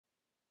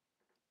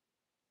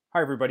Hi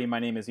everybody, my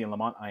name is Ian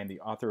Lamont. I am the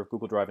author of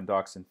Google Drive and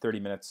Docs in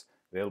 30 Minutes,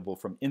 available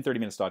from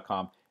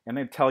in30minutes.com. And I'm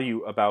going to tell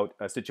you about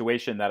a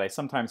situation that I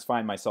sometimes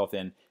find myself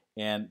in,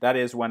 and that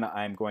is when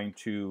I'm going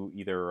to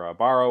either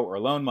borrow or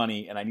loan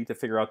money and I need to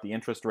figure out the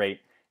interest rate.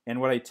 And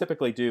what I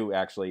typically do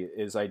actually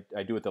is I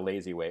do it the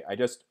lazy way. I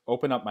just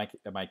open up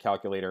my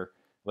calculator.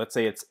 Let's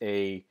say it's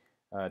a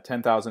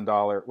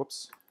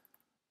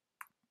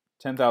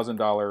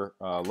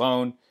 $10,000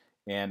 loan,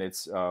 and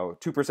it's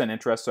 2%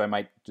 interest, so I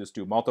might just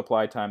do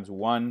multiply times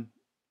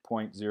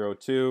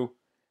 1.02,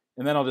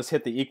 and then I'll just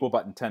hit the equal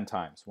button 10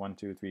 times. 1,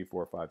 2, 3,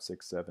 4, 5,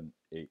 6, 7,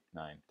 8,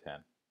 9, 10.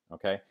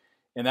 Okay?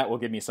 And that will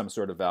give me some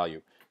sort of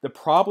value. The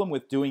problem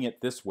with doing it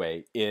this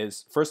way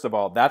is, first of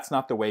all, that's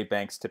not the way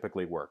banks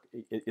typically work.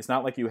 It's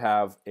not like you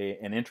have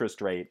an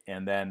interest rate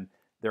and then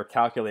they're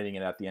calculating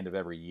it at the end of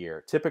every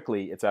year.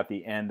 Typically, it's at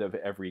the end of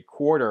every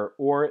quarter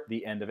or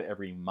the end of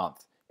every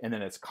month, and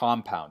then it's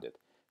compounded.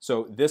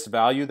 So this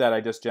value that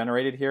I just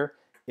generated here,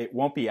 it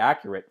won't be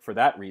accurate for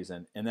that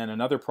reason. And then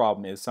another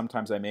problem is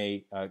sometimes I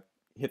may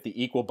hit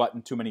the equal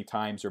button too many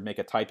times or make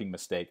a typing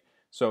mistake.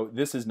 So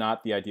this is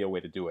not the ideal way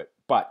to do it.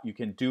 But you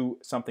can do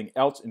something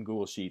else in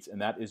Google Sheets, and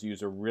that is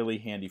use a really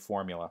handy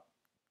formula.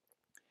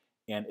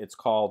 And it's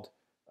called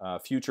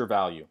future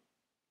value,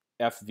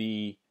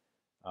 FV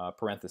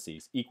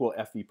parentheses, equal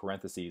FV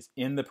parentheses.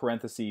 In the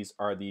parentheses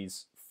are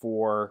these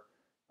four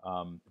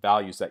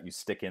values that you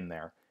stick in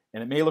there.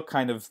 And it may look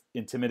kind of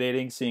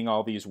intimidating seeing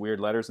all these weird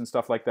letters and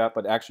stuff like that,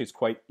 but actually it's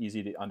quite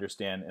easy to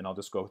understand, and I'll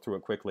just go through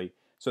it quickly.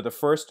 So the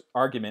first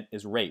argument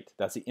is rate.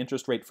 That's the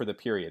interest rate for the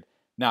period.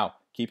 Now,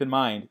 keep in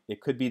mind,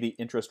 it could be the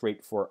interest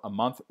rate for a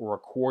month or a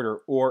quarter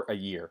or a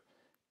year.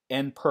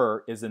 N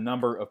per is the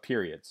number of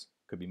periods.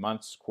 Could be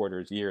months,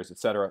 quarters, years,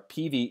 etc.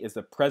 PV is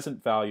the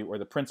present value or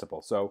the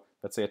principal. So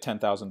let's say a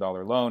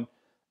 $10,000 loan.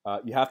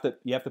 You have to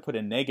put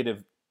a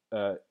negative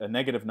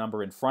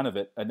number in front of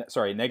it. A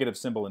negative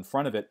symbol in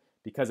front of it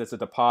because it's a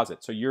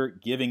deposit. So you're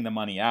giving the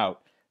money out,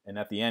 and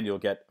at the end you'll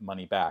get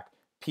money back.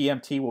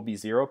 PMT will be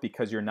 0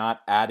 because you're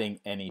not adding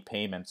any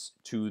payments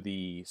to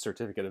the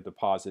certificate of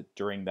deposit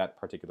during that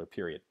particular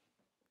period.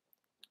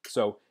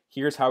 So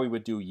here's how we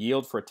would do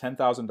yield for a $10,000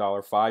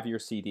 5-year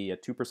CD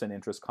at 2%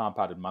 interest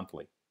compounded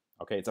monthly.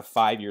 Okay, it's a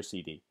 5-year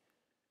CD.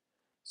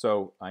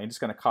 So I'm just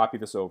going to copy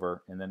this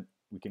over, and then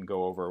we can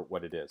go over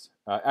what it is.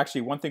 Actually,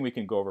 one thing we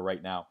can go over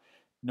right now.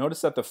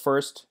 Notice that the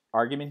first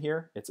argument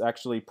here, it's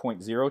actually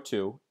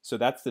 0.02, so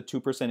that's the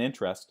 2%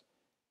 interest,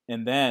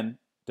 and then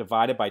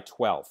divided by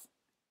 12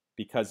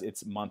 because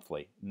it's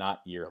monthly,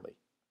 not yearly.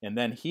 And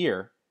then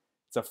here,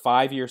 it's a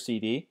 5-year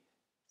CD,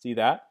 see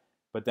that?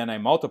 But then I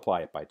multiply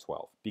it by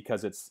 12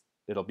 because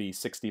it'll be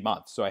 60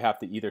 months. So I have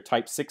to either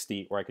type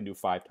 60 or I can do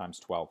 5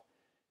 times 12.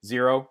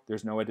 0,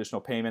 there's no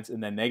additional payments,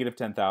 and then negative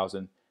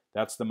 10,000,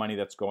 that's the money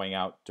that's going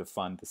out to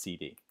fund the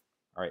CD.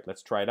 All right,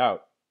 let's try it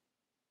out.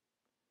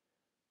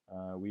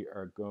 We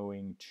are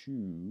going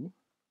to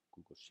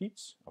Google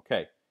Sheets.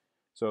 Okay,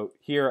 so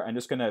here I'm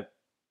just going to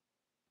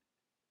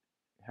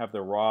have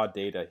the raw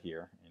data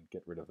here and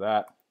get rid of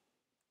that.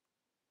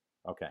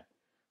 Okay,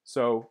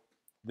 so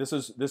this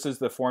is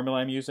the formula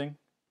I'm using,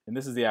 and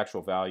this is the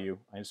actual value.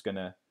 I'm just going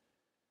to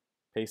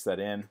paste that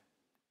in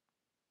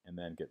and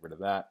then get rid of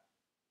that.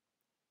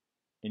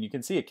 And you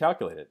can see it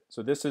calculated.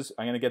 So this is,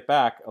 I'm going to get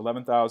back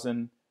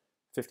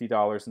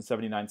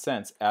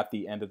 $11,050.79 at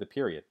the end of the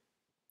period.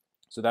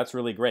 So that's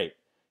really great.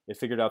 It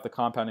figured out the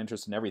compound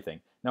interest and everything.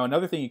 Now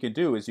another thing you can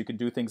do is you can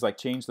do things like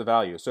change the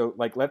value. So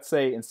like let's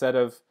say instead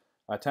of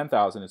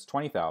 10,000 it's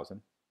 20,000,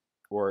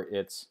 or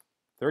it's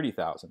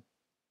 30,000,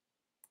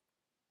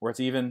 or it's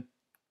even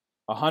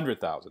 $100,000.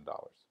 Okay,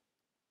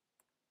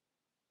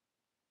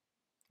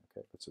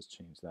 let's just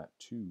change that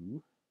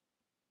to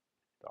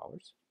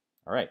dollars.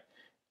 All right.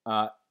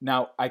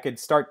 Now I could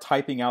start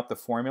typing out the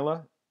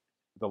formula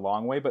the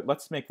long way, but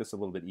let's make this a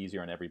little bit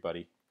easier on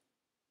everybody.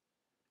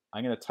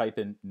 I'm going to type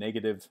in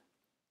negative.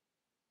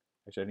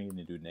 Actually, I don't even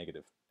need to do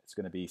negative. It's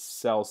going to be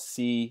cell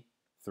C3.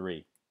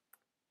 I'm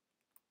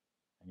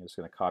just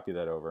going to copy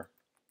that over.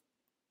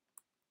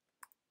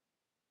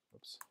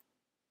 Oops.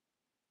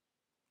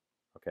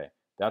 Okay,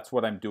 that's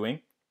what I'm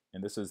doing,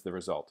 and this is the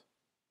result.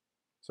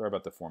 Sorry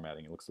about the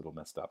formatting. It looks a little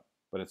messed up.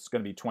 But it's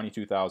going to be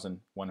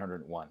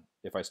 $22,101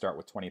 if I start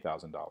with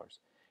 $20,000.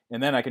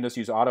 And then I can just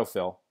use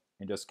autofill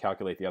and just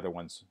calculate the other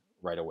ones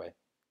right away.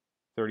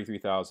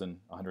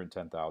 33,000,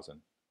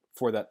 110,000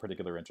 for that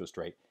particular interest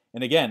rate.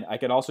 And again, I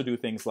could also do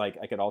things like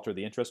I could alter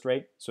the interest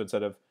rate. So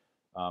instead of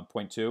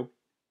 0.2,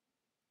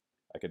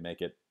 I could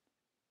make it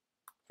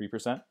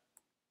 3%.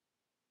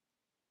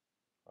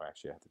 Or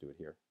actually, I have to do it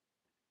here.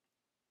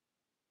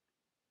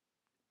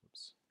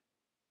 Oops.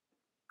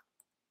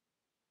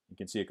 You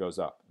can see it goes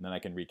up. And then I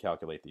can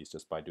recalculate these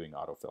just by doing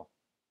autofill.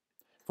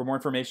 For more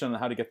information on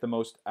how to get the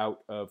most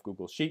out of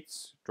Google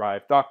Sheets,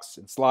 Drive, Docs,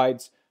 and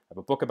Slides, I have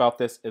a book about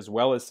this, as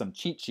well as some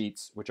cheat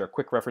sheets, which are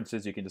quick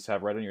references you can just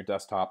have right on your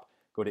desktop.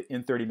 Go to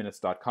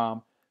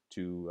in30minutes.com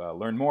to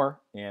learn more,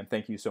 and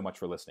thank you so much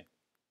for listening.